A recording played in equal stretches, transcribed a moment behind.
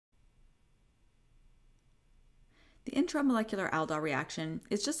The intramolecular aldol reaction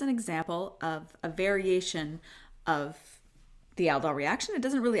is just an example of a variation of the aldol reaction. It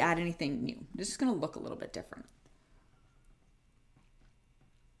doesn't really add anything new. It's just going to look a little bit different.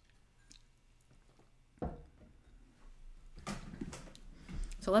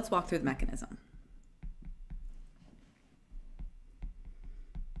 So let's walk through the mechanism.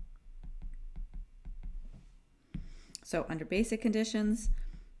 So under basic conditions,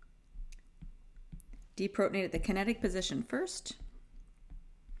 deprotonate at the kinetic position first.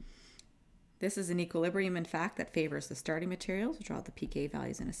 This is an equilibrium, in fact, that favors the starting materials. We'll draw the pK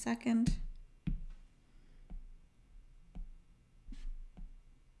values in a second.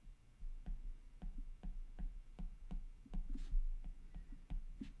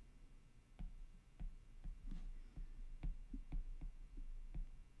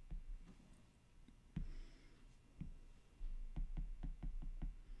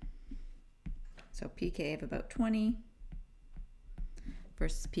 So pK of about 20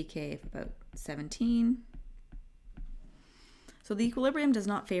 versus pK of about 17. So the equilibrium does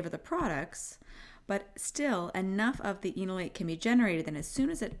not favor the products, but still enough of the enolate can be generated, and as soon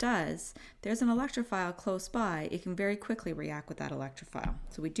as it does, there's an electrophile close by. It can very quickly react with that electrophile.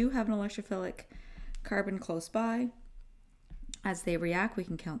 So we do have an electrophilic carbon close by. As they react, we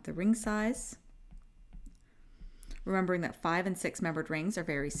can count the ring size, remembering that 5 and 6 membered rings are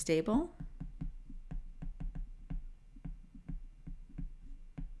very stable.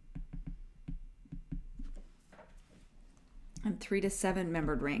 And 3 to 7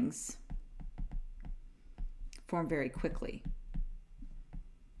 membered rings form very quickly.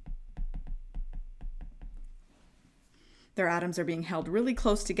 Their atoms are being held really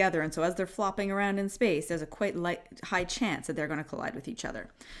close together, and so as they're flopping around in space, there's a quite high chance that they're going to collide with each other.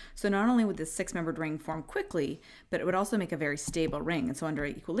 So not only would this 6-membered ring form quickly, but it would also make a very stable ring, and so under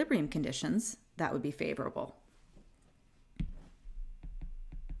equilibrium conditions, that would be favorable.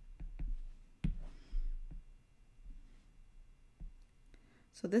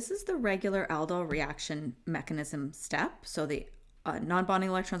 So this is the regular aldol reaction mechanism step. So the non-bonding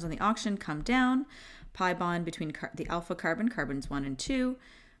electrons on the oxygen come down, pi bond between the alpha carbon, carbons 1 and 2,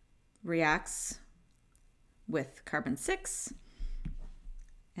 reacts with carbon 6,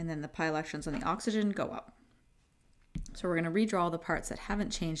 and then the pi electrons on the oxygen go up. So we're going to redraw the parts that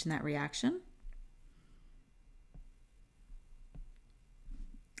haven't changed in that reaction.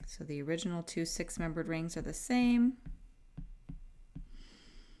 So the original 2 6-membered rings are the same.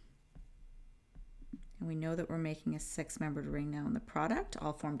 And we know that we're making a 6-membered ring now in the product,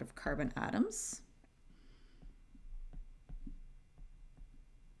 all formed of carbon atoms.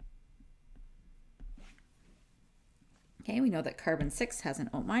 Okay, we know that carbon 6 has an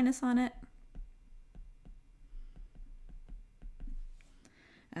O- on it.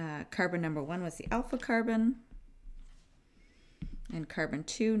 Carbon number 1 was the alpha carbon, and carbon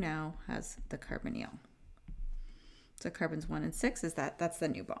 2 now has the carbonyl. So carbons 1 and 6 is that's the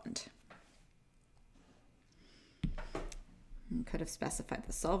new bond. You could have specified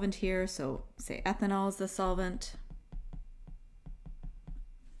the solvent here, so say ethanol is the solvent.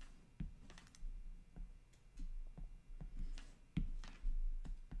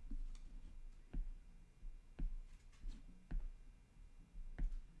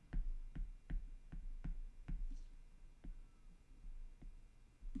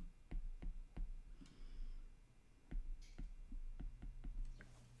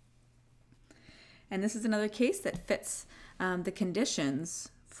 And this is another case that fits the conditions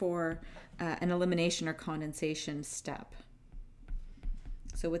for an elimination or condensation step.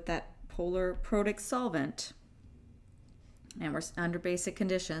 So with that polar protic solvent, and we're under basic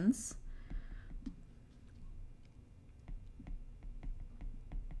conditions,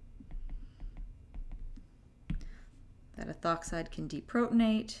 that ethoxide can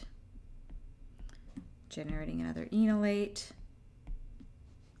deprotonate, generating another enolate.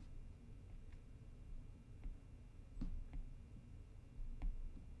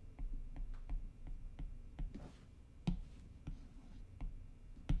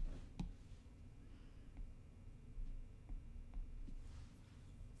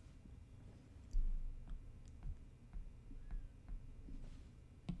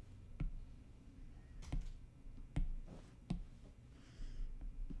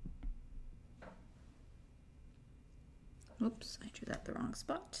 Oops, I drew that the wrong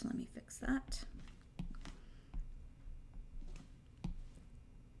spot. Let me fix that.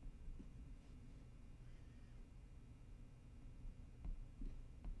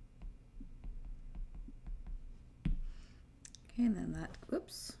 Okay, and then that,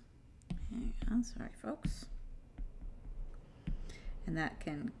 whoops, hang on, sorry folks. And that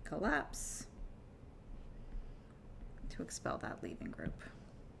can collapse to expel that leaving group.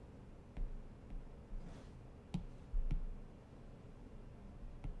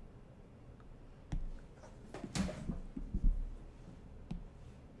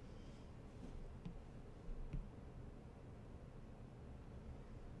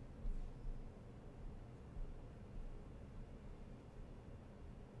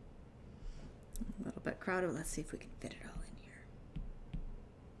 A little bit crowded. Let's see if we can fit it all in here.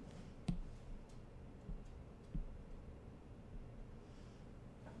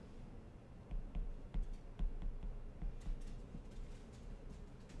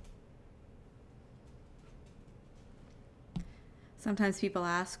 Sometimes people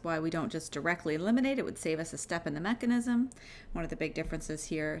ask why we don't just directly eliminate. It would save us a step in the mechanism. One of the big differences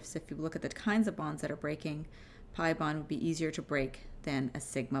here is if you look at the kinds of bonds that are breaking, pi bond would be easier to break than a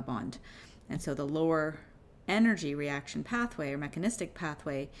sigma bond. And so the lower energy reaction pathway or mechanistic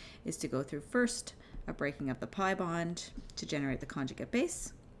pathway is to go through first a breaking of the pi bond to generate the conjugate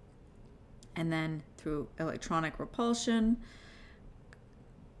base, and then through electronic repulsion,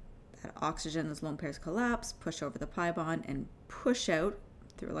 that oxygen, those lone pairs collapse, push over the pi bond, and push out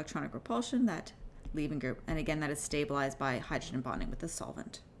through electronic repulsion that leaving group. And again, that is stabilized by hydrogen bonding with the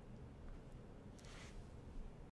solvent.